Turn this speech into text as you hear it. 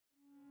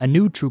a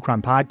new true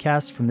crime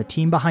podcast from the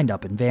team behind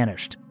Up and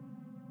Vanished.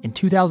 In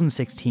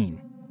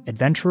 2016,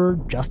 adventurer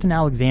Justin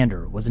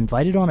Alexander was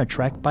invited on a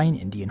trek by an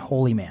Indian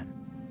holy man.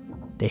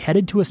 They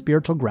headed to a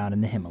spiritual ground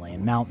in the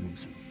Himalayan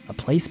mountains, a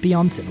place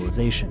beyond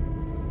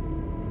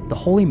civilization. The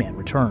holy man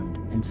returned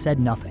and said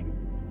nothing,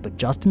 but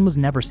Justin was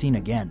never seen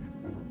again.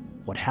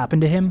 What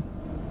happened to him?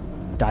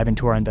 Dive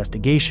into our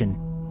investigation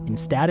in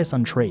Status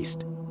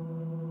Untraced.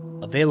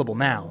 Available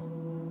now.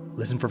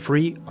 Listen for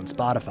free on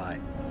Spotify.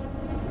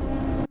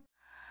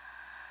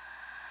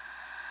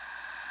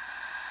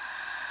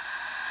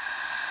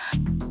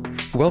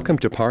 Welcome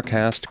to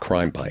Parcast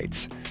Crime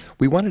Bites.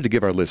 We wanted to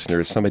give our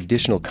listeners some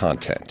additional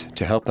content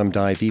to help them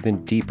dive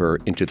even deeper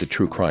into the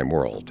true crime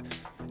world.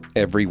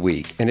 Every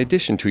week, in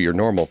addition to your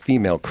normal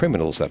Female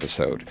Criminals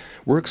episode,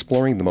 we're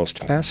exploring the most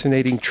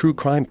fascinating true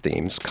crime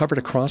themes covered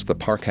across the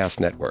Parcast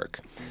network.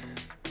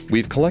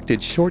 We've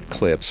collected short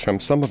clips from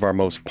some of our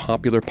most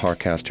popular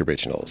Parcast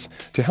originals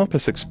to help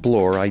us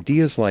explore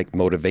ideas like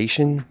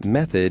motivation,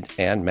 method,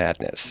 and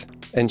madness,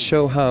 and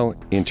show how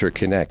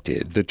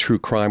interconnected the true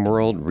crime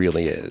world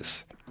really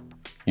is.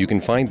 You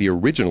can find the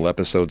original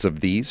episodes of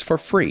these for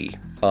free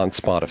on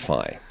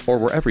Spotify or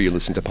wherever you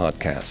listen to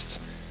podcasts.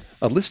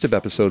 A list of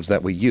episodes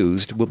that we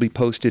used will be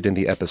posted in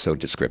the episode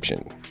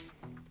description.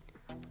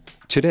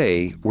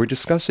 Today, we're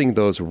discussing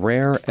those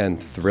rare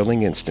and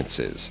thrilling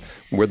instances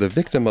where the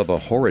victim of a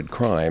horrid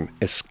crime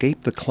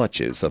escaped the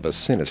clutches of a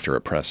sinister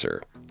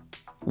oppressor.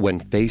 When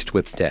faced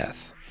with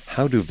death,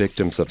 how do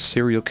victims of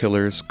serial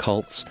killers,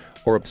 cults,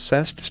 or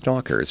obsessed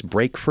stalkers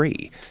break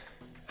free?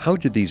 How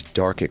did these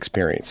dark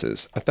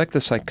experiences affect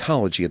the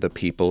psychology of the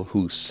people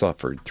who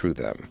suffered through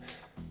them?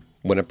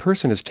 When a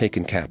person is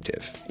taken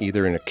captive,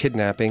 either in a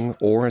kidnapping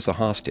or as a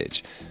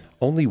hostage,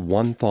 only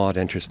one thought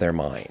enters their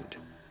mind: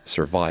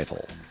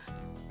 survival.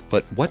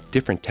 But what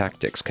different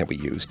tactics can we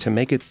use to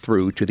make it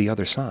through to the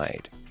other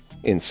side?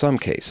 In some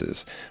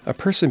cases, a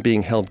person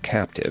being held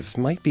captive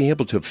might be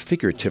able to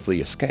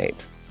figuratively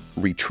escape,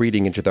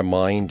 retreating into their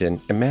mind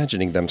and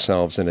imagining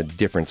themselves in a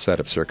different set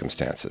of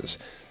circumstances.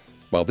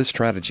 While this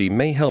strategy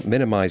may help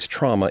minimize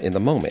trauma in the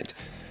moment,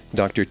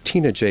 Dr.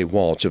 Tina J.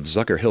 Walsh of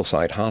Zucker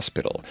Hillside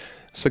Hospital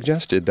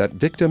suggested that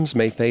victims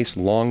may face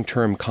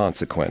long-term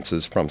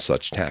consequences from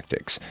such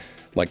tactics,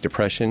 like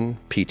depression,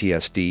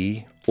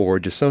 PTSD,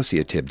 or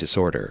dissociative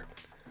disorder.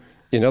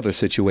 In other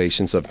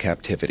situations of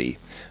captivity,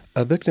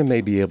 a victim may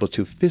be able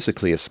to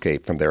physically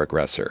escape from their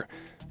aggressor,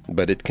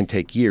 but it can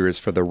take years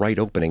for the right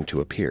opening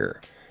to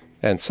appear.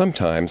 And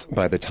sometimes,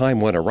 by the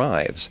time one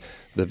arrives,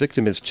 the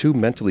victim is too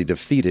mentally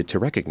defeated to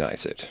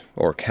recognize it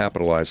or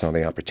capitalize on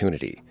the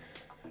opportunity.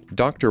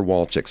 Dr.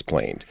 Walsh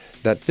explained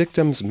that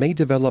victims may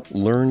develop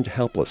learned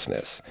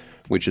helplessness,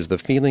 which is the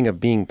feeling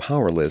of being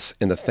powerless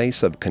in the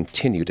face of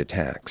continued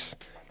attacks.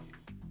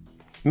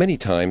 Many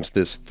times,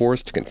 this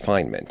forced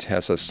confinement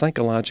has a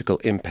psychological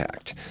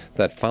impact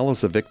that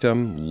follows a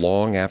victim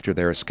long after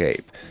their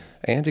escape,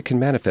 and it can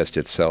manifest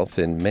itself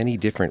in many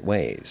different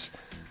ways.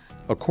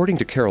 According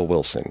to Carol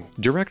Wilson,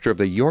 director of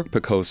the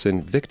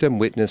York-Poquoson Victim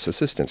Witness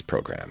Assistance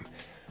Program,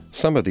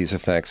 some of these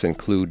effects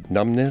include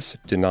numbness,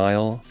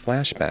 denial,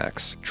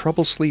 flashbacks,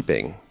 trouble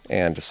sleeping,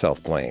 and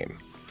self-blame.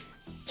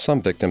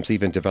 Some victims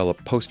even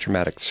develop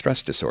post-traumatic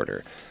stress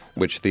disorder,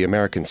 which the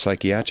American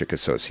Psychiatric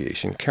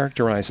Association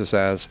characterizes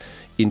as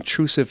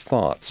intrusive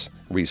thoughts,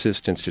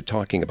 resistance to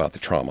talking about the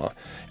trauma,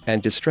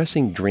 and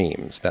distressing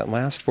dreams that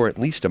last for at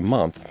least a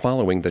month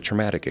following the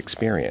traumatic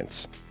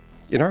experience.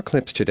 In our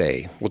clips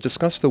today, we'll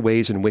discuss the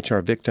ways in which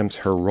our victims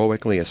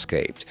heroically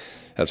escaped,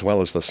 as well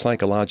as the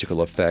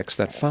psychological effects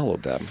that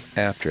followed them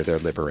after their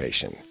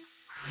liberation.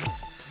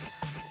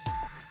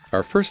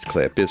 Our first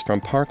clip is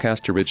from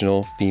Parcast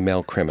original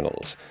Female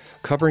Criminals,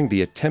 covering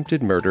the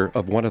attempted murder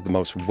of one of the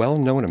most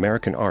well-known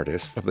American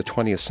artists of the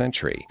 20th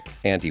century,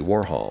 Andy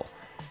Warhol.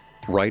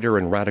 Writer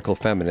and radical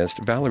feminist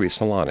Valerie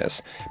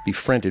Solanas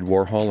befriended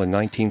Warhol in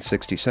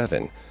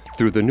 1967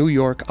 through the New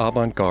York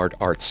avant-garde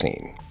art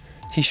scene.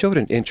 He showed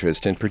an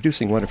interest in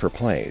producing one of her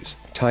plays,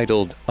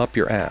 titled Up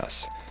Your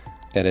Ass,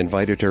 and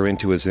invited her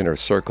into his inner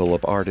circle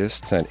of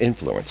artists and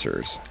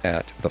influencers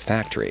at The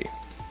Factory.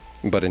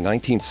 But in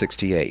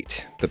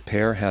 1968, the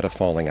pair had a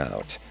falling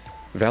out.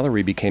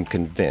 Valerie became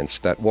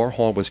convinced that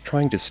Warhol was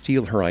trying to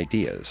steal her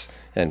ideas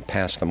and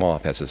pass them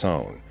off as his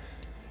own.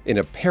 In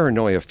a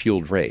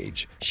paranoia-fueled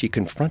rage, she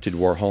confronted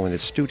Warhol in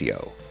his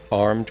studio,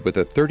 armed with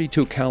a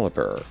 .32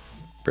 caliber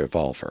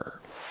revolver.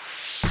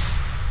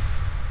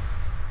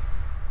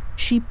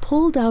 She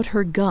pulled out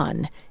her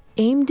gun,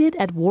 aimed it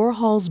at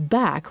Warhol's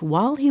back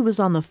while he was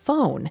on the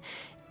phone,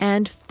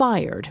 and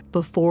fired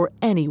before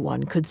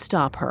anyone could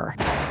stop her.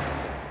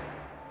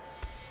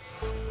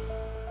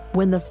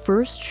 When the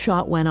first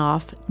shot went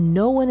off,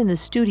 no one in the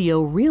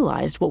studio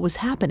realized what was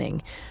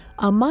happening.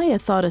 Amaya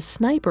thought a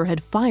sniper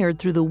had fired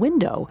through the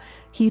window.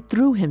 He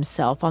threw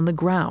himself on the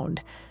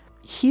ground.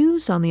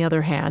 Hughes, on the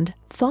other hand,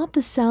 thought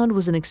the sound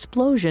was an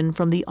explosion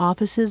from the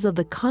offices of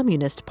the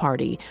Communist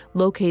Party,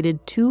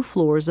 located 2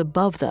 floors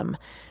above them.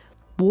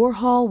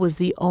 Warhol was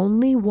the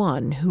only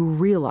one who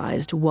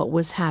realized what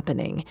was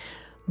happening.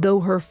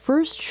 Though her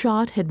first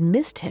shot had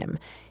missed him,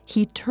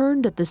 he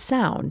turned at the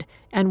sound,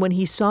 and when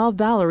he saw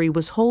Valerie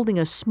was holding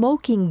a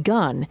smoking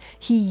gun,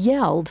 he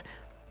yelled,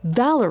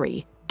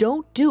 "Valerie,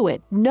 don't do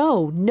it!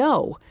 No,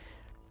 no!"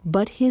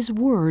 But his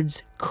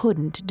words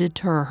couldn't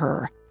deter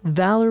her.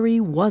 Valerie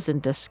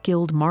wasn't a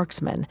skilled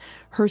marksman.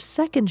 Her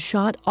second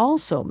shot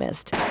also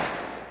missed.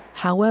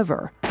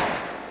 However,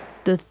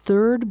 the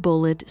third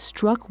bullet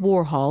struck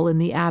Warhol in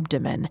the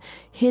abdomen,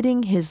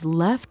 hitting his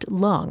left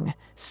lung,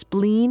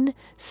 spleen,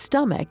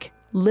 stomach,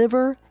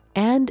 liver,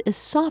 and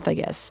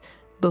esophagus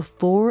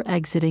before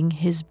exiting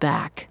his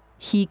back.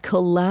 He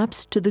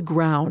collapsed to the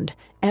ground,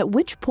 at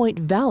which point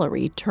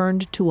Valerie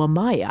turned to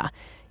Amaya.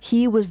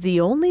 He was the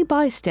only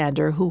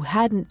bystander who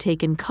hadn't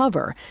taken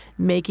cover,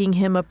 making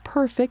him a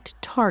perfect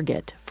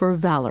target for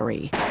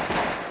Valerie.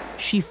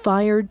 She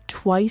fired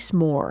twice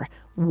more.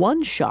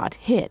 One shot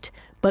hit,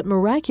 but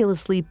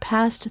miraculously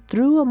passed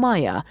through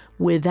Amaya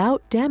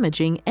without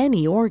damaging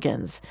any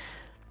organs.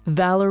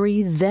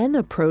 Valerie then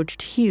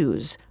approached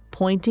Hughes,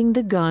 pointing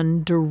the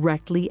gun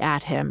directly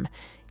at him.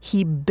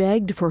 He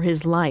begged for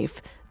his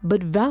life,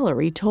 but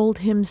Valerie told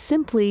him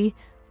simply,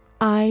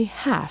 "I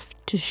have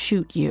to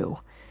shoot you."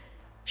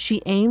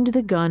 She aimed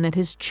the gun at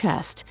his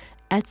chest.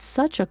 At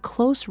such a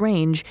close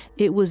range,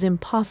 it was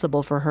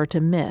impossible for her to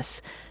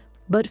miss.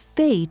 But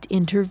fate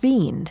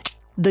intervened.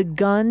 The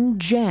gun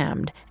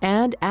jammed,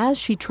 and as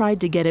she tried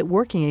to get it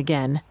working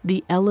again,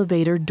 the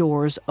elevator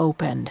doors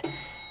opened.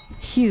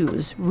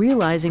 Hughes,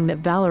 realizing that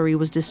Valerie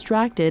was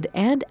distracted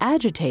and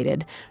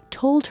agitated,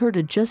 told her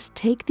to just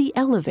take the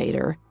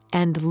elevator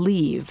and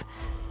leave.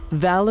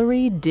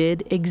 Valerie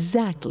did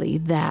exactly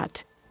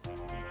that.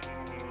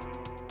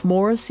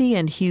 Morrissey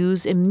and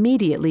Hughes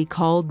immediately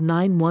called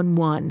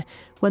 911.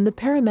 When the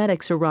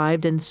paramedics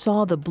arrived and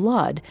saw the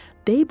blood,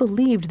 they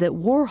believed that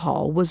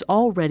Warhol was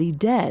already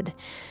dead.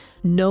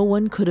 No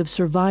one could have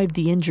survived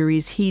the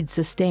injuries he'd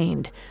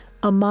sustained.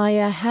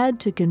 Amaya had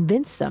to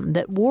convince them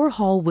that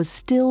Warhol was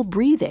still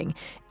breathing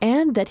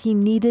and that he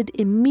needed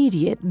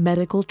immediate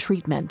medical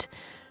treatment.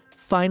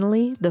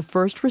 Finally, the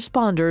first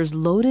responders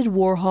loaded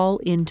Warhol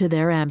into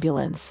their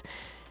ambulance.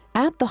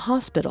 At the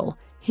hospital,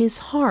 his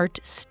heart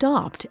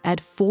stopped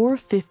at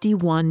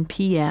 4:51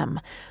 p.m.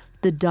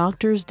 The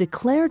doctors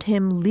declared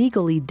him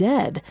legally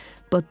dead,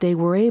 but they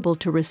were able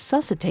to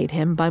resuscitate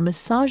him by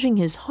massaging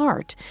his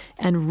heart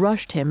and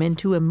rushed him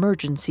into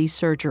emergency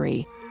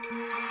surgery.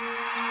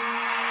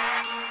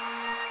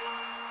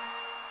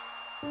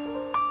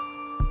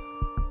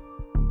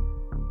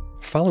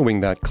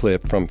 Following that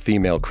clip from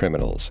Female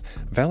Criminals,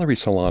 Valerie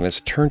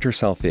Solanas turned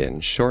herself in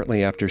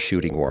shortly after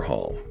shooting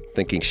Warhol,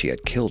 thinking she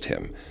had killed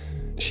him.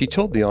 She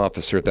told the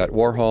officer that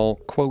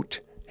Warhol, quote,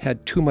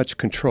 had too much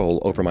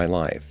control over my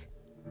life.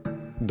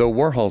 Though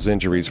Warhol's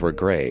injuries were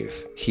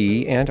grave,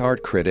 he and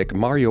art critic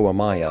Mario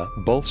Amaya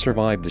both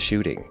survived the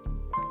shooting.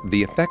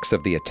 The effects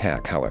of the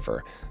attack,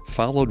 however,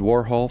 followed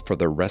Warhol for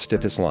the rest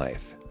of his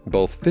life,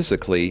 both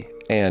physically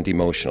and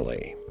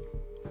emotionally.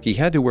 He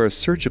had to wear a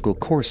surgical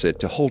corset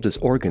to hold his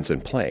organs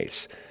in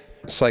place.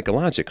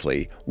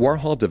 Psychologically,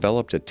 Warhol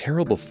developed a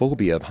terrible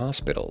phobia of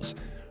hospitals,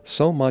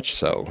 so much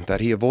so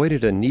that he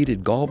avoided a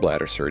needed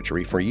gallbladder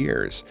surgery for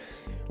years.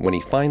 When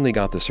he finally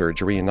got the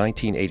surgery in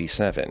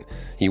 1987,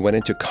 he went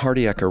into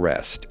cardiac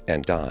arrest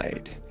and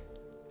died.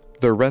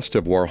 The rest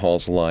of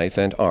Warhol's life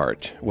and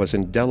art was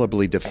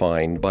indelibly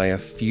defined by a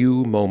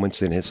few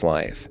moments in his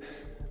life,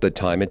 the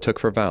time it took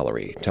for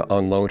Valerie to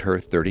unload her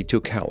 .32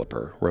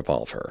 caliber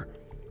revolver.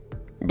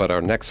 But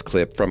our next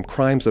clip from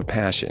Crimes of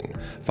Passion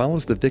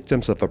follows the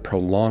victims of a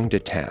prolonged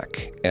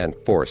attack and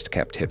forced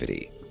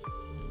captivity.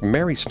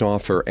 Mary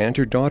Stauffer and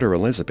her daughter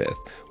Elizabeth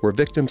were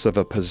victims of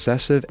a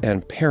possessive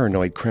and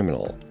paranoid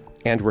criminal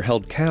and were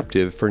held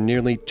captive for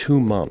nearly 2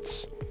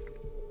 months.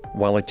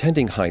 While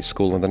attending high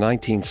school in the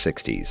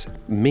 1960s,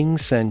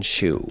 Ming-Sen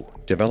Hsu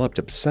developed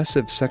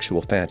obsessive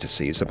sexual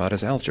fantasies about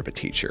his algebra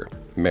teacher,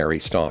 Mary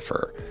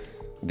Stauffer.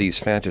 These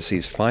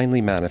fantasies finally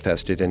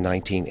manifested in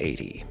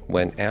 1980,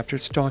 when, after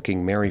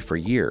stalking Mary for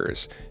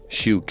years,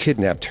 Hsu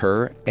kidnapped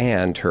her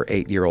and her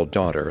 8-year-old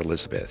daughter,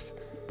 Elizabeth.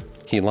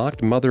 He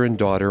locked mother and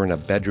daughter in a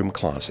bedroom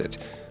closet,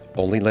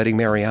 only letting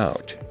Mary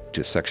out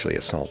to sexually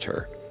assault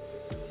her.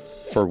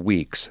 For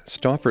weeks,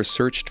 Stauffer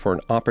searched for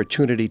an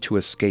opportunity to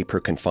escape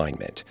her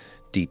confinement,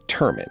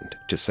 determined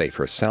to save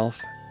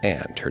herself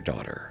and her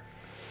daughter.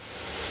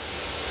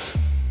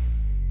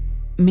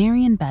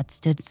 Mary and Beth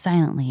stood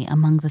silently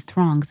among the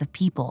throngs of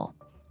people.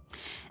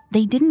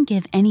 They didn't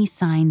give any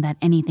sign that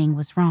anything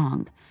was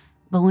wrong,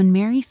 but when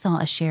Mary saw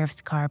a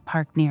sheriff's car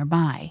parked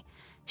nearby,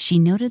 she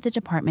noted the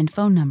department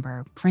phone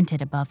number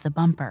printed above the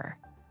bumper.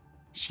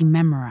 She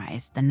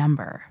memorized the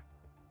number.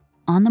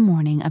 On the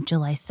morning of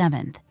July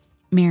 7th,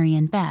 Mary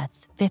and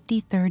Beth's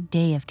 53rd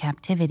day of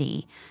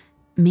captivity,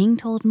 Ming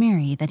told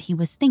Mary that he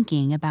was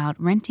thinking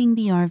about renting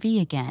the RV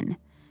again.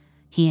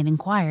 He had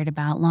inquired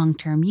about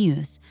long-term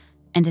use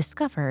and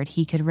discovered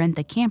he could rent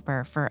the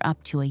camper for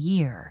up to a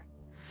year.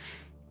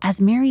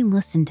 As Mary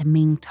listened to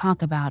Ming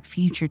talk about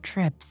future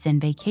trips and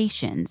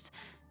vacations,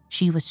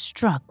 she was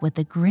struck with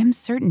the grim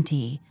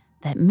certainty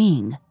that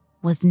Ming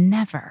was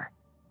never,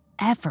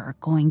 ever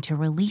going to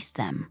release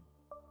them.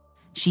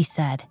 She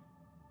said,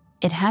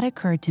 "It had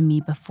occurred to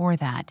me before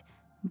that,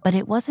 but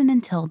it wasn't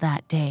until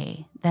that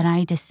day that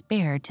I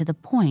despaired to the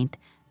point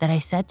that I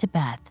said to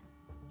Beth,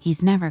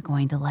 'He's never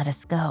going to let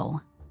us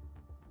go.'"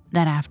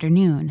 That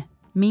afternoon,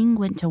 Ming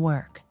went to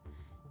work.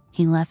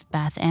 He left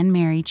Beth and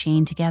Mary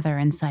chained together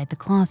inside the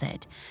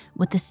closet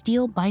with the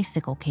steel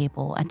bicycle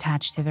cable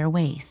attached to their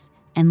waists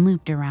and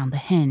looped around the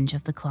hinge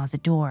of the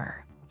closet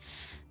door.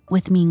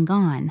 With Ming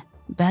gone,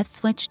 Beth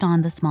switched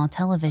on the small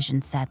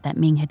television set that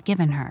Ming had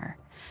given her.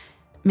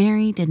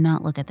 Mary did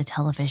not look at the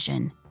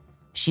television.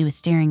 She was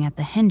staring at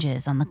the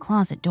hinges on the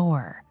closet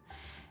door.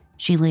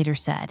 She later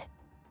said,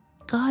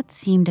 "God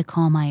seemed to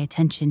call my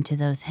attention to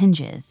those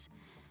hinges."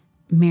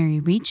 Mary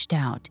reached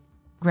out,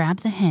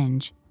 grabbed the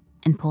hinge,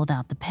 and pulled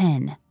out the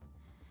pin.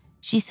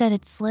 She said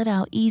it slid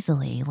out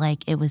easily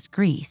like it was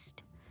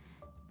greased.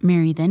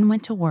 Mary then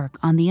went to work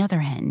on the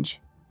other hinge.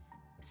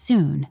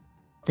 Soon,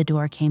 the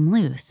door came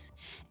loose,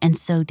 and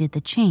so did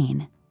the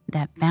chain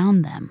that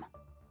bound them.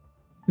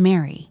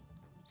 Mary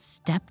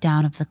stepped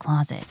out of the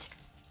closet.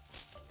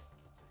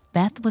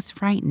 Beth was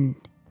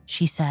frightened.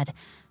 She said,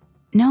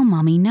 "No,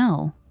 Mommy,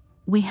 no.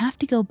 We have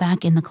to go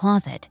back in the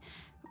closet.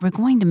 We're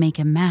going to make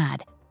him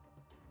mad."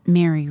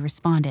 Mary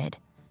responded,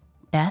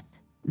 "Beth,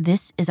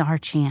 this is our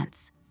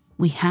chance.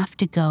 We have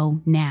to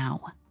go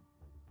now."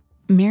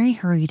 Mary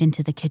hurried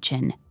into the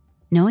kitchen,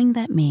 knowing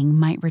that Ming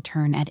might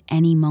return at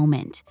any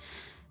moment.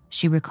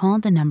 She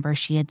recalled the number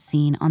she had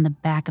seen on the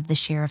back of the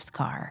sheriff's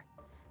car.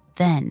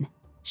 Then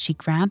she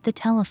grabbed the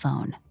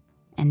telephone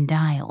and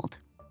dialed.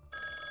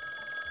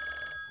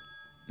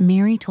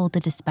 Mary told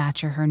the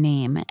dispatcher her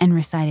name and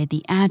recited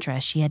the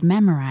address she had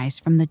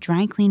memorized from the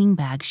dry cleaning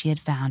bag she had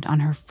found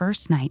on her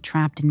first night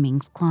trapped in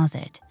Ming's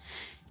closet.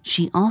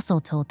 She also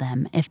told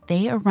them if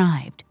they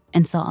arrived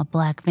and saw a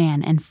black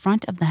van in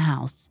front of the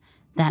house,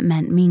 that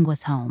meant Ming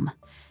was home.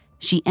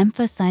 She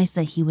emphasized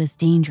that he was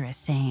dangerous,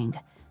 saying,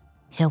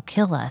 "He'll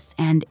kill us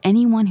and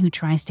anyone who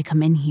tries to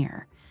come in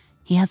here.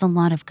 He has a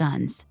lot of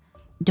guns.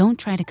 Don't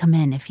try to come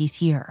in if he's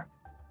here."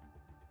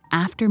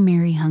 After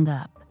Mary hung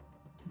up,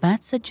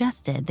 Beth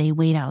suggested they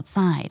wait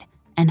outside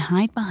and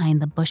hide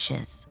behind the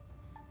bushes.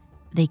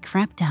 They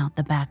crept out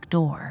the back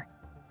door,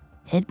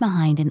 hid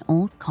behind an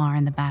old car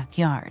in the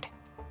backyard,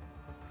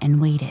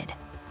 and waited.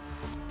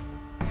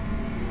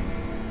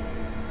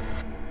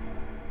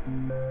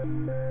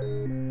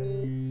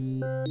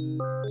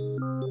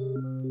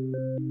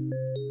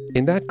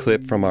 In that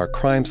clip from our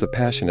Crimes of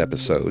Passion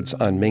episodes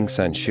on Ming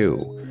Sen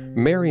Shu,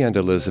 Mary and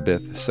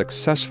Elizabeth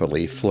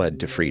successfully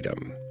fled to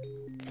freedom.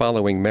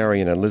 Following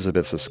Mary and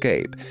Elizabeth's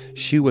escape,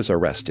 Shu was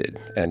arrested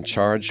and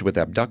charged with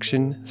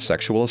abduction,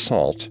 sexual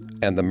assault,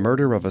 and the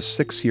murder of a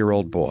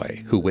 6-year-old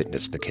boy who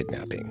witnessed the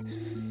kidnapping.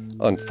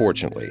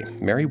 Unfortunately,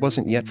 Mary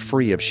wasn't yet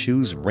free of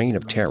Shu's reign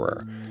of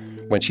terror.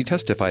 When she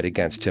testified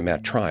against him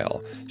at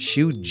trial,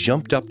 Shu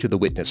jumped up to the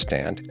witness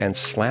stand and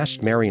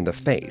slashed Mary in the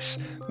face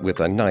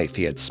with a knife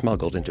he had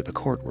smuggled into the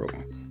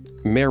courtroom.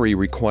 Mary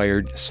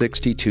required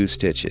 62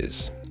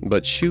 stitches,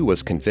 but Shu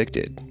was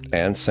convicted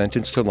and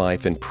sentenced to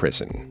life in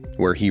prison,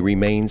 where he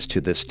remains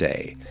to this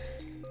day.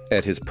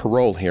 At his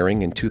parole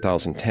hearing in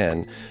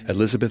 2010,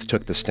 Elizabeth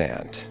took the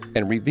stand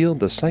and revealed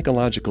the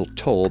psychological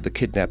toll the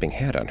kidnapping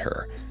had on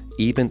her,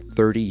 even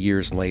 30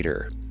 years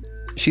later.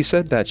 She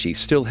said that she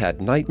still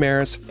had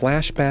nightmares,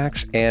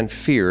 flashbacks, and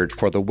feared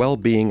for the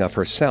well-being of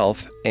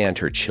herself and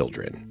her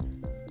children.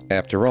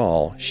 After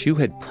all, Shu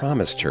had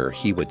promised her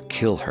he would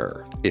kill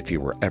her if he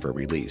were ever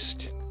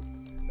released.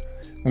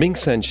 Ming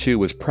Sen Shu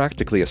was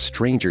practically a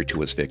stranger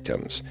to his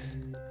victims.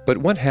 But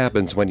what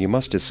happens when you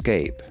must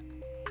escape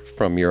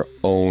from your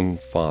own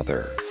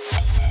father?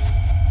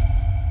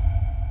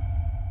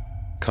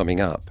 Coming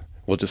up,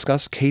 we'll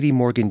discuss Katie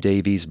Morgan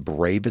Davies'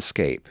 brave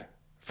escape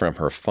from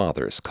her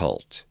father's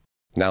cult.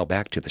 Now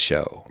back to the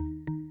show.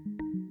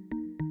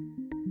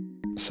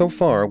 So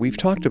far, we've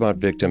talked about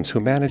victims who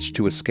managed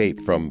to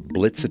escape from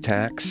blitz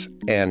attacks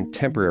and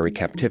temporary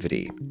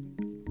captivity.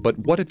 But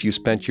what if you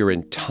spent your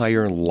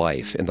entire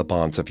life in the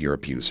bonds of your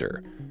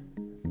abuser?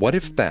 What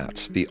if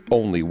that's the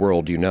only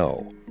world you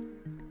know?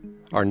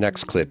 Our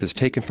next clip is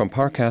taken from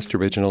Parcast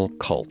original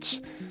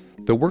Cults.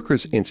 The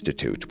Workers'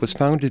 Institute was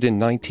founded in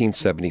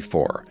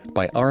 1974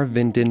 by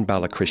Aravindan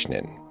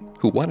Balakrishnan,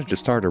 who wanted to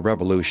start a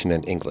revolution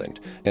in England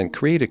and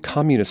create a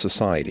communist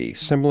society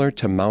similar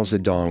to Mao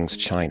Zedong's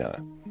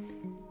China.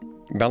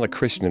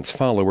 Balakrishnan's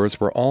followers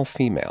were all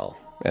female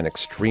and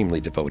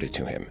extremely devoted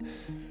to him.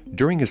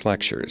 During his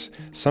lectures,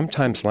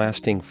 sometimes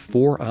lasting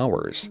 4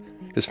 hours,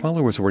 his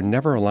followers were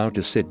never allowed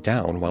to sit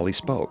down while he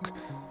spoke.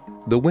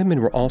 The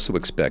women were also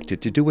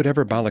expected to do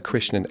whatever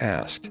Balakrishnan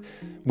asked,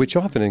 which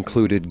often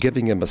included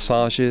giving him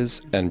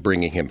massages and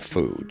bringing him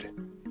food.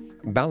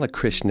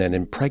 Balakrishnan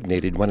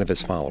impregnated one of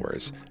his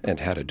followers and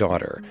had a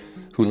daughter,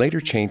 who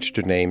later changed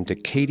her name to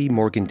Katie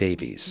Morgan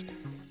Davies.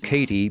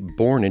 Katie,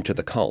 born into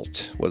the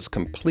cult, was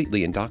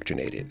completely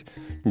indoctrinated,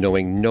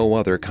 knowing no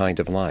other kind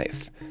of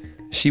life.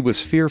 She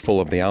was fearful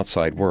of the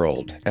outside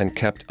world and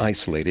kept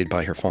isolated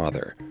by her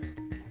father.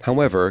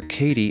 However,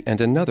 Katie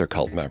and another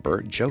cult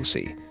member,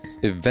 Josie,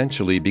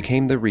 eventually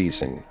became the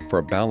reason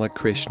for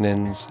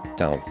Balakrishnan's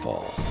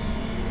downfall.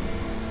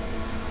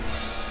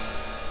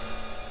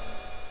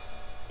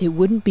 It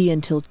wouldn't be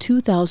until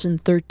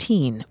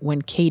 2013,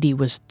 when Katie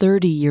was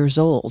 30 years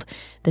old,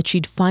 that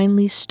she'd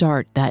finally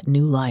start that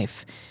new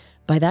life.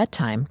 By that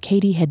time,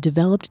 Katie had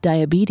developed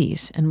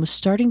diabetes and was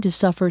starting to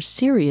suffer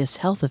serious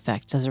health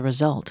effects as a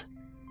result.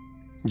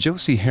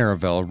 Josie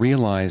Haravel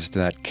realized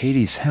that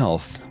Katie's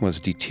health was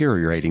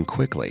deteriorating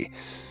quickly.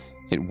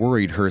 It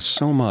worried her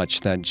so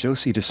much that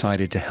Josie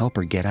decided to help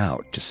her get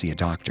out to see a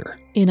doctor.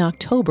 In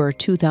October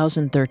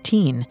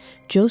 2013,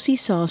 Josie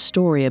saw a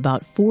story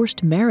about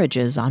forced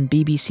marriages on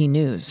BBC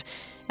News.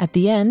 At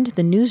the end,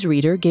 the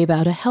newsreader gave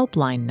out a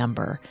helpline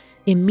number.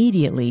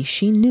 Immediately,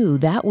 she knew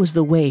that was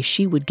the way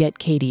she would get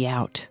Katie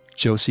out.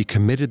 Josie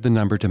committed the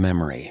number to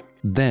memory.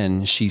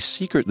 Then she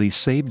secretly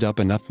saved up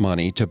enough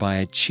money to buy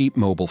a cheap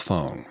mobile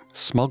phone,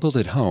 smuggled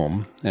it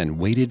home, and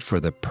waited for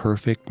the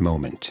perfect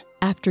moment.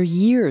 After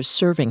years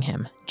serving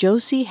him,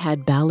 Josie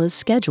had Bala's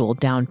schedule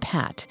down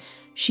pat.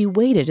 She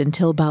waited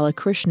until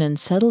Balakrishnan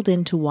settled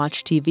in to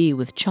watch TV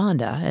with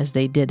Chanda, as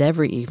they did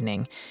every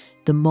evening.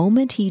 The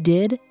moment he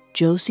did,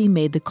 Josie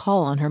made the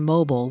call on her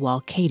mobile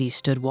while Katie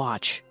stood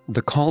watch.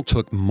 The call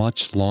took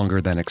much longer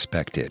than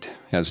expected,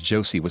 as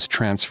Josie was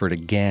transferred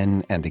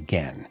again and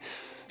again.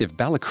 If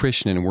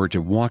Balakrishnan were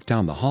to walk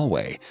down the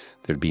hallway,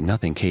 there'd be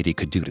nothing Katie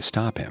could do to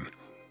stop him.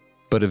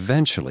 But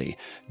eventually,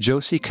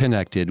 Josie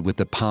connected with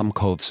the Palm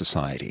Cove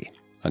Society,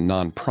 a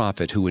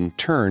nonprofit who in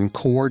turn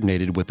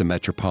coordinated with the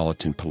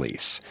Metropolitan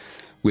Police.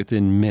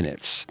 Within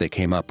minutes, they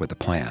came up with a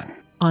plan.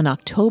 On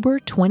October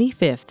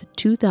 25th,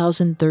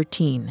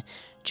 2013,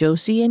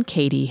 Josie and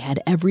Katie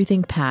had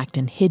everything packed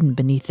and hidden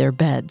beneath their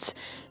beds.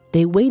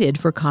 They waited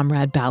for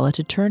Comrade Bala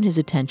to turn his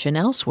attention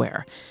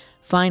elsewhere.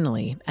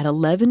 Finally, at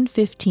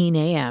 11:15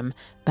 a.m.,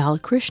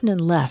 Balakrishnan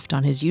left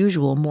on his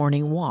usual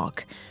morning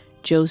walk.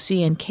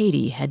 Josie and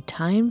Katie had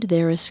timed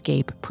their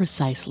escape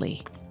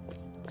precisely.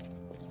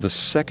 The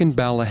second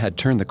Bala had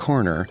turned the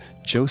corner,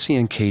 Josie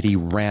and Katie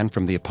ran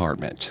from the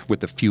apartment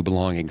with the few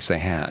belongings they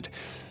had.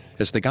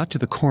 As they got to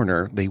the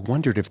corner, they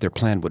wondered if their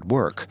plan would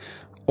work,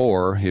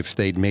 or if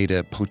they'd made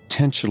a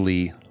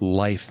potentially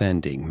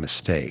life-ending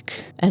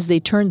mistake. As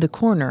they turned the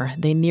corner,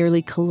 they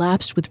nearly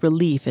collapsed with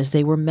relief as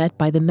they were met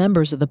by the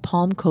members of the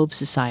Palm Cove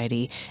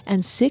Society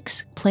and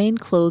 6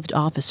 plain-clothed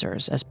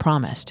officers, as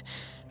promised.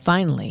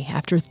 Finally,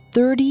 after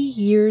 30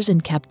 years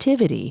in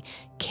captivity,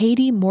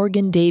 Katie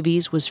Morgan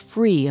Davies was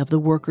free of the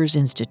Workers'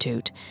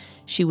 Institute.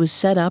 She was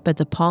set up at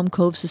the Palm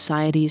Cove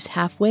Society's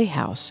halfway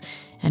house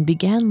and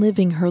began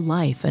living her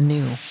life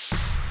anew.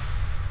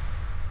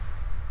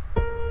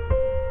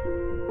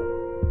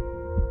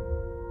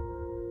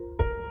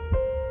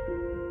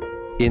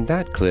 In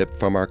that clip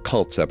from our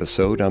Cults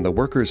episode on the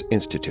Workers'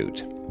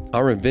 Institute,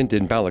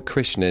 Aravindan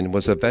Balakrishnan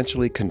was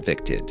eventually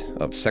convicted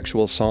of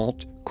sexual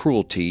assault,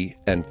 cruelty,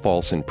 and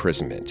false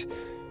imprisonment.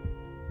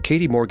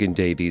 Katie Morgan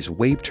Davies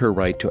waived her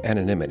right to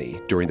anonymity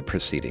during the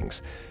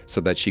proceedings so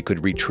that she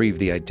could retrieve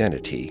the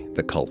identity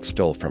the cult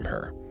stole from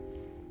her.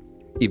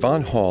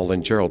 Yvonne Hall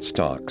and Gerald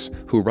Stocks,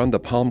 who run the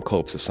Palm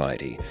Cove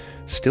Society,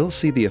 still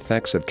see the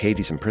effects of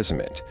Katie's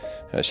imprisonment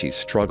as she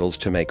struggles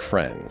to make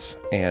friends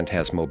and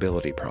has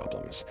mobility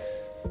problems.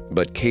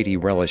 But Katie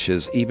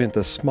relishes even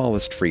the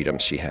smallest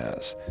freedoms she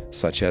has,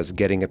 such as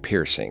getting a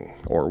piercing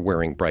or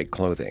wearing bright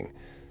clothing.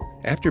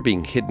 After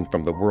being hidden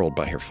from the world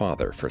by her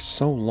father for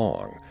so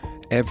long,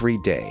 every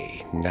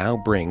day now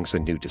brings a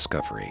new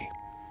discovery.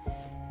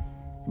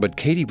 But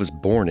Katie was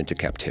born into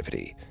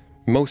captivity.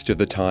 Most of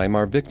the time,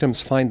 our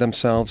victims find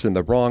themselves in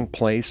the wrong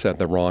place at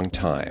the wrong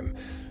time,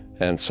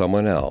 and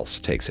someone else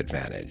takes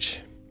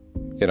advantage.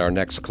 In our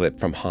next clip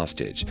from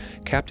Hostage,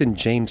 Captain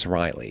James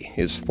Riley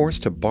is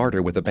forced to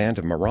barter with a band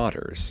of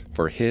marauders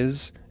for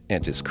his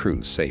and his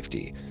crew's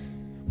safety.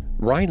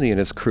 Riley and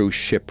his crew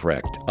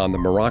shipwrecked on the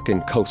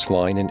Moroccan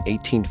coastline in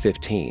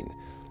 1815.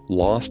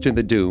 Lost in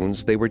the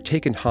dunes, they were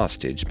taken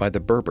hostage by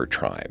the Berber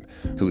tribe,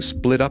 who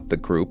split up the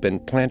group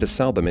and planned to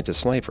sell them into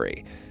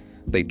slavery.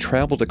 They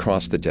traveled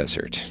across the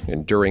desert,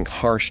 enduring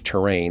harsh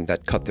terrain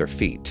that cut their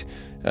feet,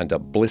 and a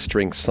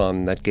blistering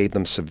sun that gave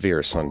them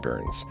severe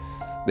sunburns.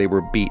 They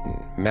were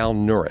beaten,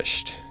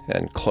 malnourished,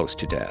 and close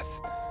to death.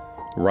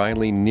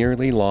 Riley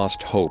nearly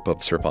lost hope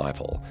of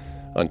survival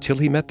until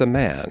he met the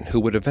man who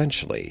would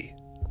eventually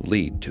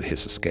lead to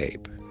his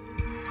escape.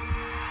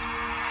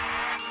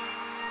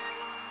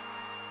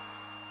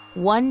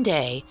 One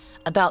day,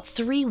 about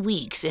 3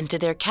 weeks into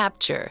their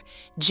capture,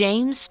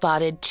 James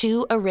spotted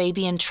 2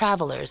 Arabian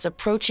travelers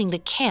approaching the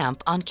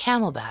camp on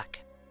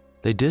Camelback.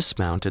 They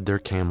dismounted their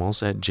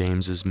camels at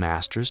James's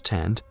master's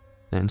tent,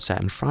 then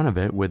sat in front of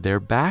it with their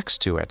backs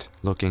to it,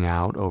 looking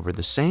out over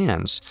the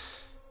sands.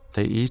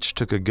 They each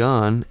took a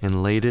gun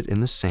and laid it in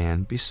the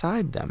sand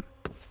beside them.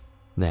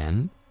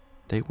 Then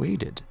they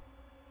waited.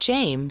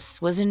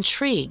 James was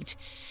intrigued.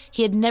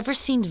 He had never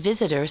seen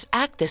visitors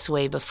act this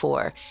way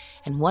before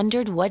and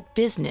wondered what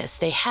business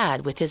they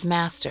had with his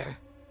master.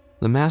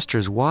 The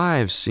master's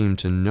wives seemed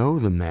to know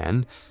the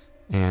men,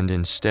 and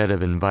instead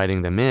of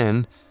inviting them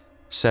in,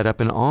 set up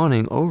an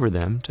awning over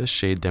them to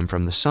shade them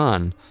from the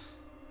sun.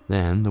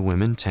 Then the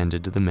women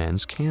tended to the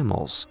men's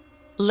camels.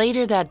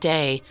 Later that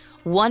day,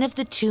 one of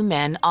the two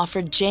men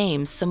offered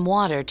James some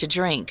water to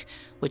drink,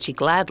 which he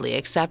gladly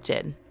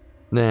accepted.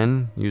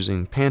 Then,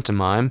 using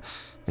pantomime,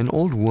 an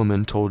old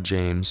woman told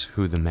James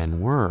who the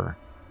men were.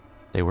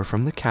 They were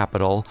from the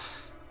capital,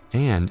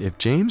 and if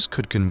James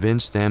could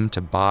convince them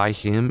to buy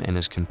him and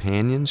his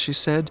companions, she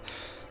said,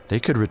 they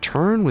could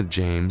return with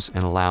James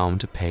and allow him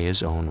to pay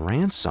his own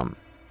ransom.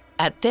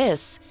 At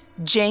this,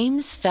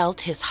 James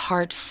felt his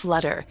heart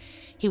flutter.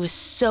 He was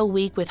so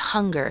weak with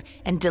hunger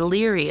and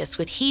delirious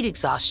with heat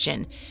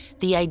exhaustion.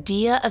 The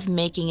idea of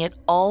making it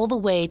all the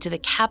way to the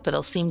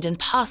capital seemed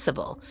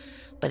impossible,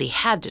 but he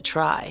had to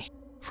try.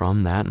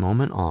 From that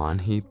moment on,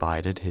 he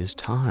bided his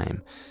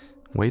time,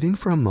 waiting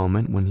for a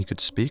moment when he could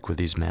speak with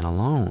these men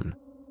alone.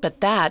 But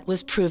that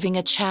was proving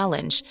a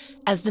challenge,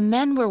 as the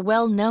men were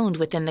well known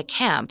within the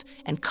camp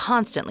and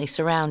constantly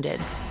surrounded.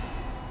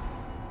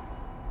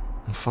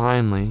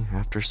 Finally,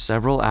 after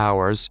several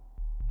hours,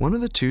 one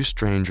of the two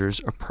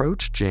strangers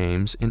approached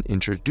James and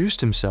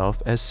introduced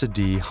himself as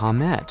Sidi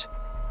Hamet.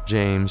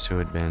 James, who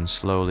had been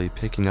slowly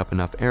picking up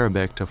enough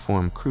Arabic to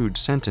form crude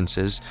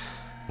sentences,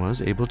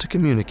 was able to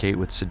communicate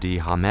with Sidi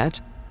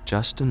Hamet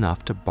just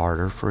enough to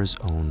barter for his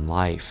own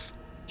life.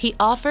 He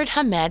offered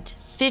Hamet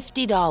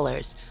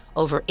 $50,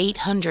 over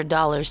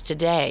 $800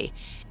 today,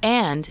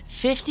 and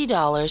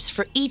 $50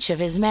 for each of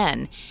his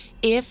men,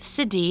 if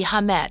Sidi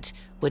Hamet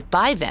would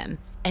buy them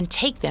and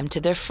take them to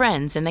their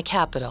friends in the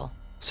capital.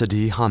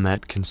 Sidi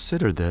Hamet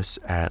considered this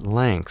at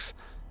length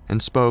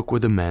and spoke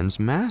with the men's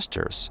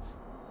masters.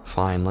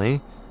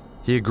 Finally,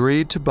 he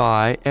agreed to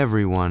buy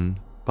everyone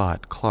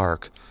but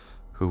Clark,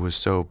 who was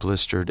so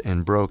blistered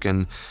and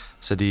broken,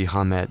 Sidi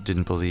Hamet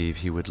didn't believe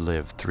he would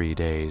live 3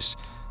 days.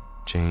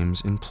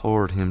 James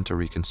implored him to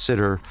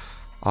reconsider,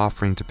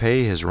 offering to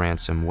pay his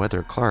ransom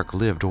whether Clark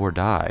lived or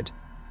died.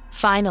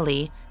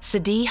 Finally,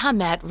 Sidi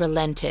Hamet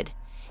relented.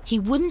 He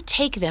wouldn't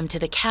take them to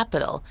the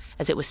capital,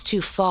 as it was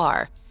too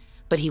far,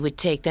 but he would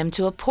take them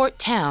to a port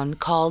town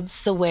called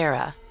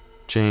Sawara.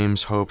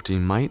 James hoped he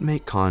might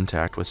make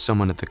contact with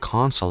someone at the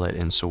consulate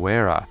in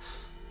Sawara,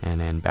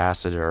 an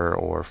ambassador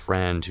or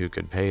friend who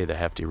could pay the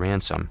hefty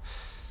ransom.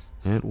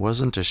 It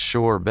wasn't a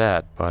sure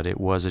bet, but it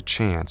was a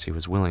chance he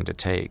was willing to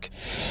take.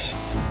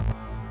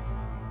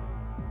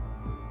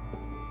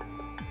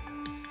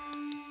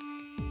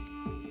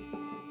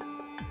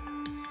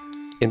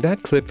 In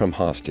that clip from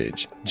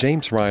Hostage,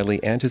 James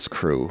Riley and his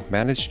crew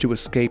managed to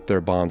escape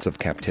their bonds of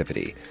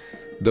captivity.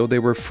 Though they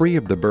were free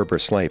of the Berber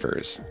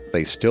slavers,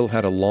 they still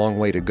had a long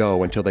way to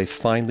go until they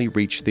finally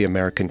reached the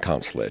American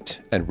consulate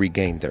and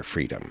regained their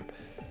freedom.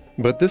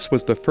 But this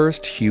was the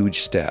first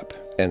huge step,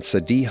 and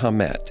Sidi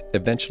Hamet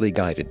eventually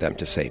guided them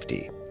to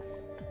safety.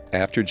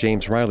 After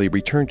James Riley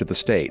returned to the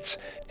States,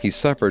 he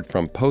suffered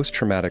from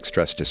post-traumatic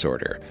stress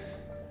disorder.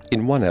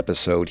 In one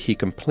episode, he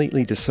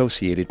completely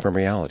dissociated from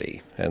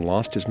reality and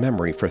lost his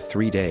memory for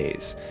 3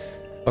 days.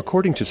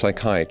 According to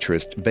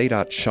psychiatrist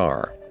Vedat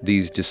Shar,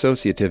 these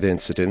dissociative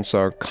incidents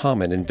are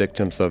common in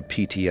victims of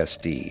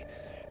PTSD.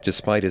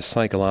 Despite his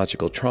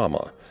psychological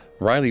trauma,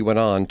 Riley went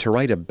on to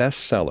write a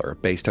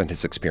bestseller based on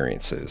his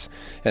experiences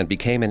and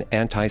became an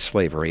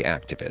anti-slavery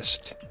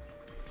activist.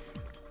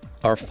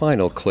 Our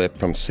final clip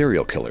from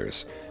Serial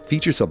Killers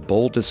features a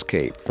bold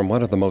escape from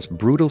one of the most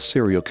brutal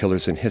serial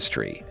killers in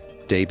history,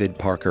 David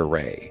Parker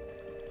Ray.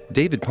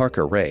 David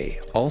Parker Ray,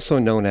 also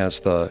known as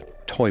the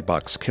Toy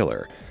Box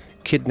Killer,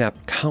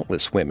 kidnapped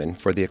countless women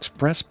for the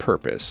express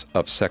purpose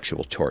of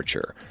sexual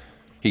torture.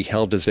 He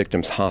held his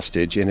victims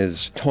hostage in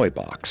his toy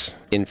box,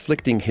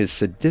 inflicting his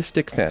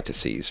sadistic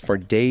fantasies for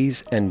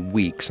days and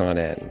weeks on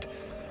end.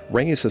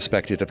 Ray is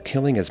suspected of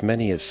killing as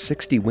many as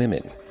 60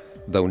 women,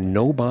 though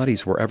no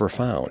bodies were ever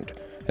found,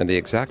 and the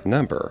exact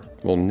number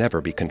will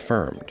never be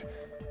confirmed.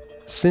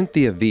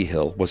 Cynthia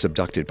Vigil was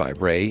abducted by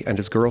Ray and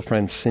his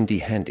girlfriend Cindy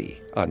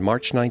Hendy on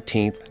March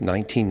 19,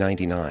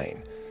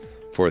 1999.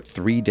 For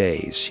 3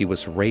 days, she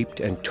was raped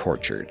and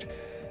tortured.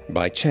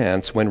 By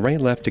chance, when Ray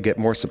left to get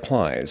more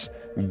supplies,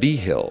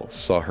 Vigil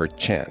saw her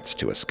chance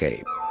to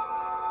escape.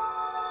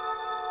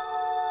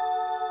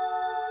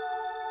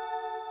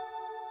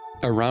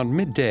 Around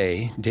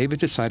midday, David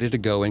decided to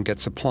go and get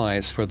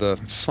supplies for the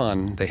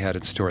fun they had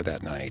in store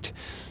that night.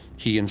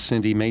 He and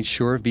Cindy made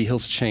sure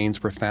Vigil's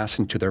chains were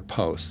fastened to their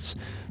posts.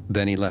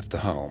 Then he left the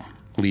home,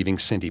 leaving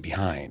Cindy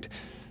behind.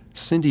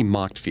 Cindy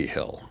mocked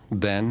Vigil,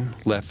 then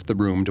left the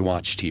room to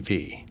watch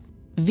TV.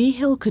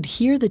 Vigil could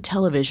hear the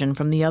television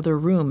from the other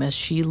room as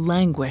she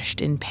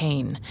languished in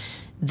pain.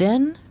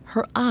 Then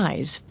her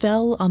eyes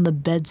fell on the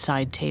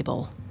bedside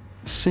table.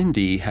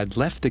 Cindy had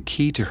left the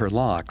key to her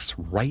locks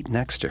right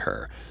next to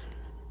her.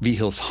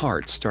 Vigil's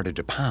heart started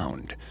to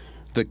pound.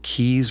 The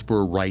keys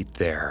were right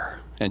there,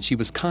 and she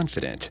was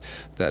confident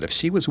that if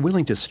she was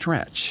willing to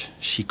stretch,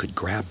 she could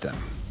grab them.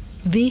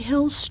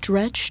 Vigil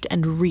stretched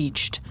and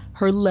reached,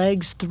 her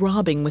legs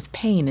throbbing with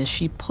pain as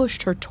she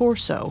pushed her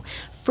torso,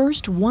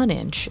 first 1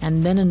 inch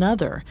and then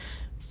another.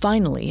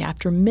 Finally,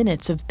 after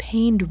minutes of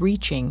pained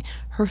reaching,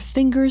 her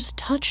fingers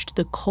touched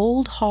the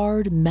cold,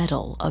 hard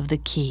metal of the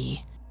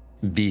key.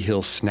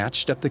 Vigil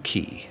snatched up the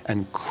key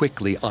and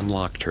quickly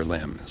unlocked her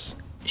limbs.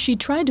 She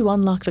tried to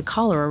unlock the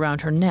collar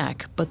around her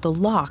neck, but the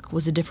lock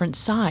was a different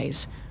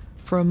size.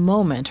 For a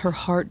moment, her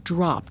heart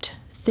dropped,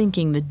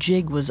 thinking the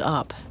jig was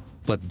up.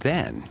 But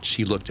then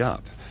she looked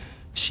up.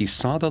 She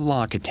saw the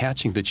lock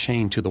attaching the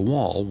chain to the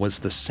wall was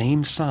the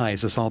same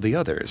size as all the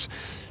others.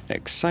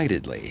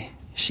 Excitedly,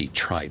 she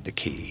tried the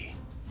key.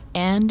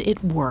 And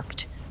it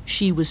worked.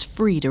 She was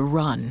free to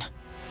run.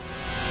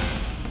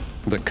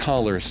 The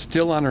collar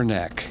still on her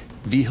neck,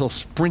 Vigil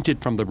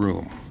sprinted from the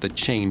room, the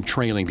chain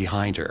trailing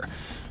behind her.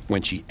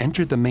 When she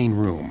entered the main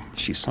room,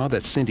 she saw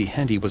that Cindy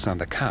Hendy was on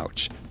the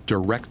couch,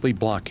 directly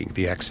blocking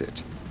the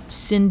exit.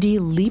 Cindy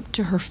leaped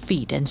to her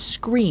feet and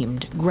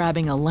screamed,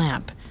 grabbing a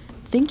lamp.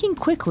 Thinking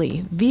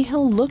quickly,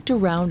 Vigil looked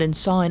around and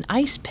saw an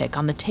ice pick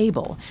on the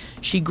table.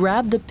 She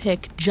grabbed the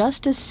pick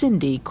just as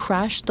Cindy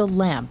crashed the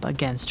lamp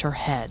against her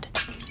head.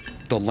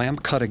 The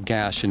lamp cut a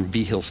gash in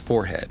Vigil's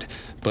forehead,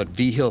 but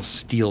Vigil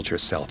steeled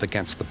herself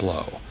against the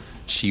blow.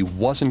 She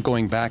wasn't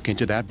going back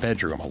into that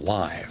bedroom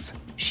alive.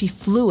 She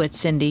flew at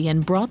Cindy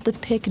and brought the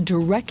pick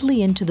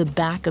directly into the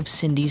back of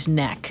Cindy's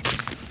neck.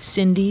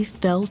 Cindy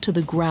fell to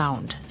the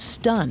ground,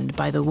 stunned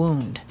by the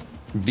wound.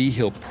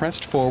 Vigil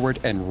pressed forward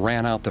and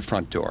ran out the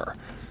front door.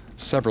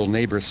 Several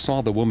neighbors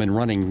saw the woman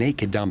running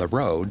naked down the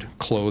road,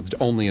 clothed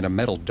only in a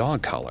metal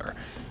dog collar.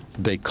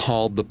 They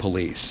called the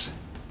police,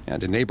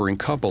 and a neighboring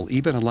couple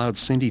even allowed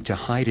Cindy to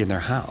hide in their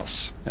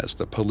house as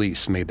the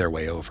police made their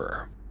way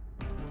over.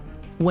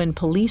 When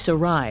police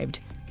arrived,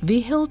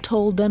 Vigil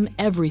told them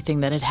everything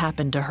that had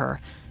happened to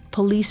her.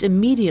 Police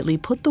immediately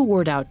put the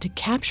word out to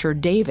capture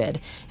David,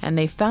 and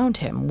they found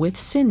him with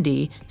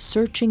Cindy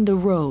searching the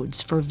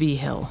roads for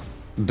Vigil.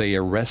 They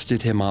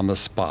arrested him on the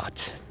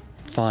spot,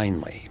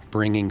 finally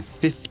bringing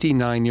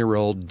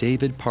 59-year-old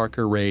David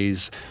Parker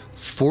Ray's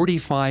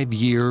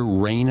 45-year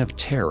reign of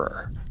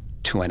terror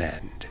to an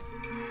end.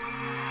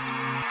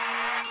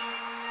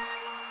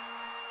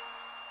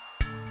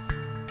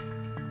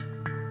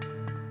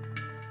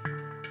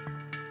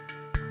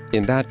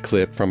 In that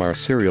clip from our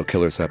serial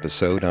killers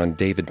episode on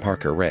David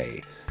Parker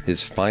Ray,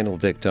 his final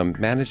victim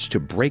managed to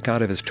break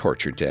out of his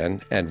torture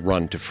den and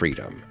run to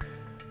freedom.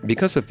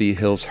 Because of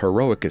Vigil's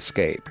heroic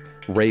escape,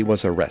 Ray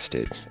was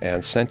arrested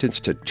and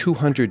sentenced to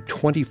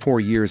 224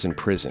 years in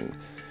prison.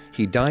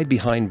 He died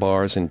behind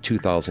bars in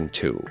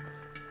 2002.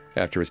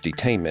 After his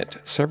detainment,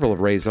 several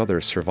of Ray's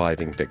other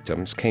surviving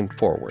victims came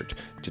forward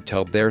to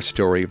tell their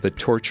story of the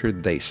torture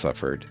they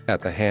suffered at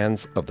the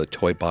hands of the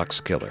Toy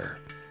Box Killer.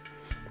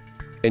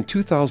 In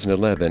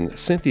 2011,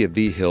 Cynthia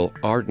Vigil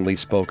ardently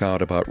spoke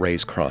out about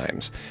Ray's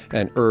crimes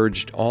and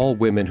urged all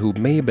women who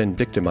may have been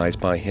victimized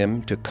by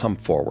him to come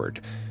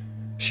forward.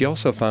 She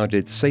also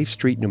founded Safe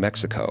Street New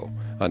Mexico,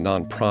 a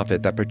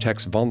nonprofit that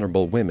protects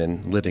vulnerable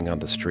women living on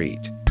the street.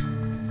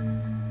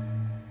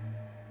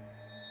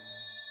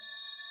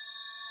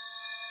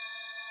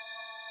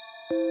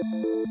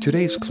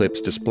 Today's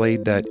clips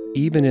displayed that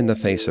even in the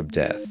face of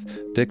death,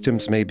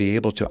 victims may be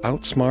able to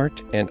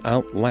outsmart and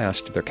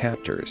outlast their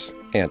captors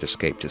and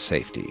escape to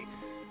safety.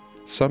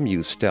 Some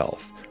use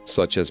stealth,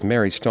 such as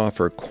Mary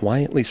Stauffer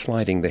quietly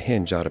sliding the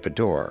hinge out of a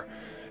door,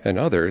 and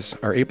others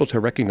are able to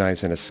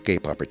recognize an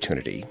escape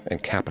opportunity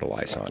and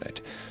capitalize on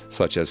it,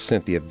 such as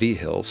Cynthia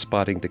Vigil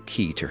spotting the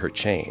key to her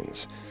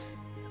chains.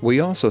 We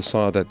also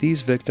saw that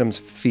these victims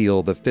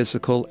feel the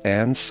physical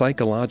and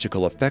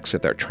psychological effects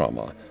of their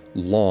trauma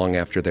long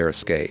after their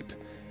escape.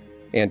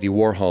 Andy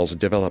Warhol's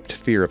developed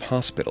fear of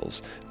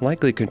hospitals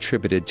likely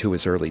contributed to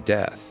his early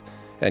death,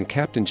 and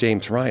Captain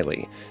James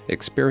Riley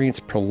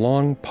experienced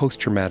prolonged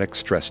post-traumatic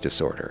stress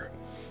disorder.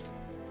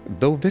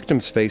 Though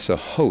victims face a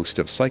host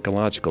of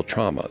psychological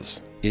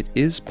traumas, it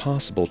is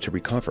possible to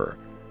recover.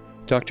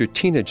 Dr.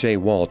 Tina J.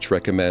 Walsh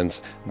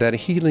recommends that a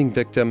healing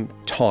victim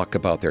talk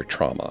about their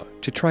trauma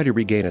to try to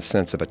regain a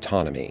sense of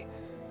autonomy.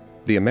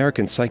 The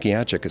American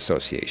Psychiatric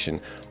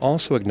Association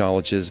also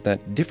acknowledges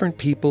that different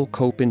people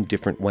cope in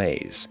different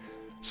ways.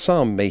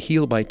 Some may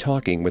heal by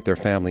talking with their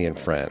family and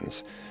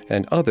friends,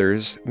 and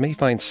others may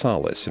find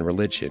solace in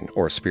religion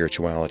or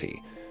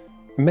spirituality.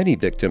 Many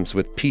victims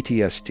with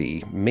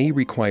PTSD may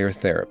require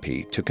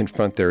therapy to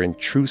confront their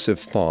intrusive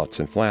thoughts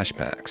and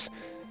flashbacks,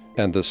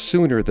 and the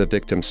sooner the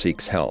victim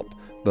seeks help,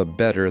 the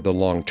better the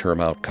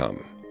long-term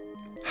outcome.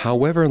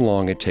 However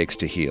long it takes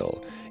to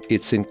heal,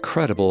 it's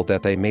incredible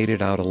that they made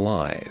it out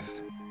alive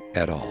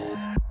at all.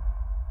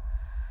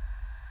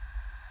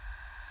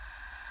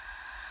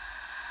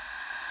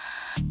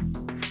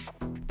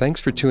 Thanks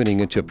for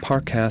tuning into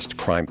Parcast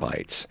Crime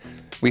Bites.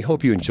 We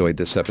hope you enjoyed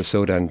this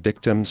episode on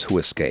victims who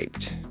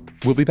escaped.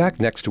 We'll be back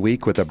next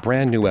week with a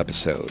brand new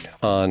episode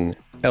on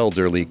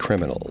elderly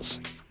criminals.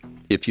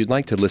 If you'd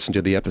like to listen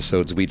to the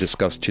episodes we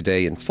discussed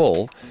today in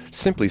full,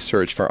 simply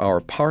search for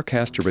our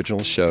Parcast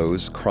original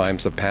shows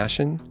Crimes of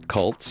Passion,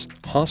 Cults,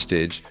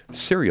 Hostage,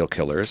 Serial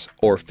Killers,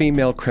 or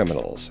Female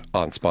Criminals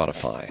on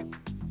Spotify.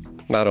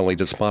 Not only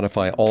does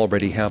Spotify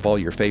already have all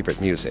your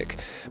favorite music,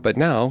 but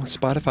now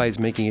Spotify is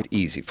making it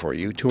easy for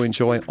you to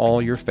enjoy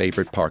all your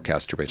favorite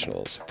Parcast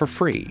originals for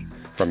free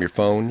from your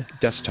phone,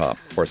 desktop,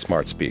 or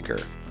smart speaker.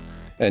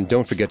 And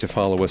don't forget to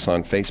follow us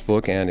on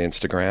Facebook and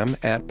Instagram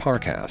at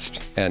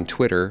Parcast and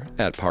Twitter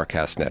at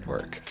Parcast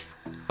Network.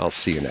 I'll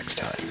see you next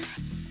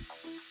time.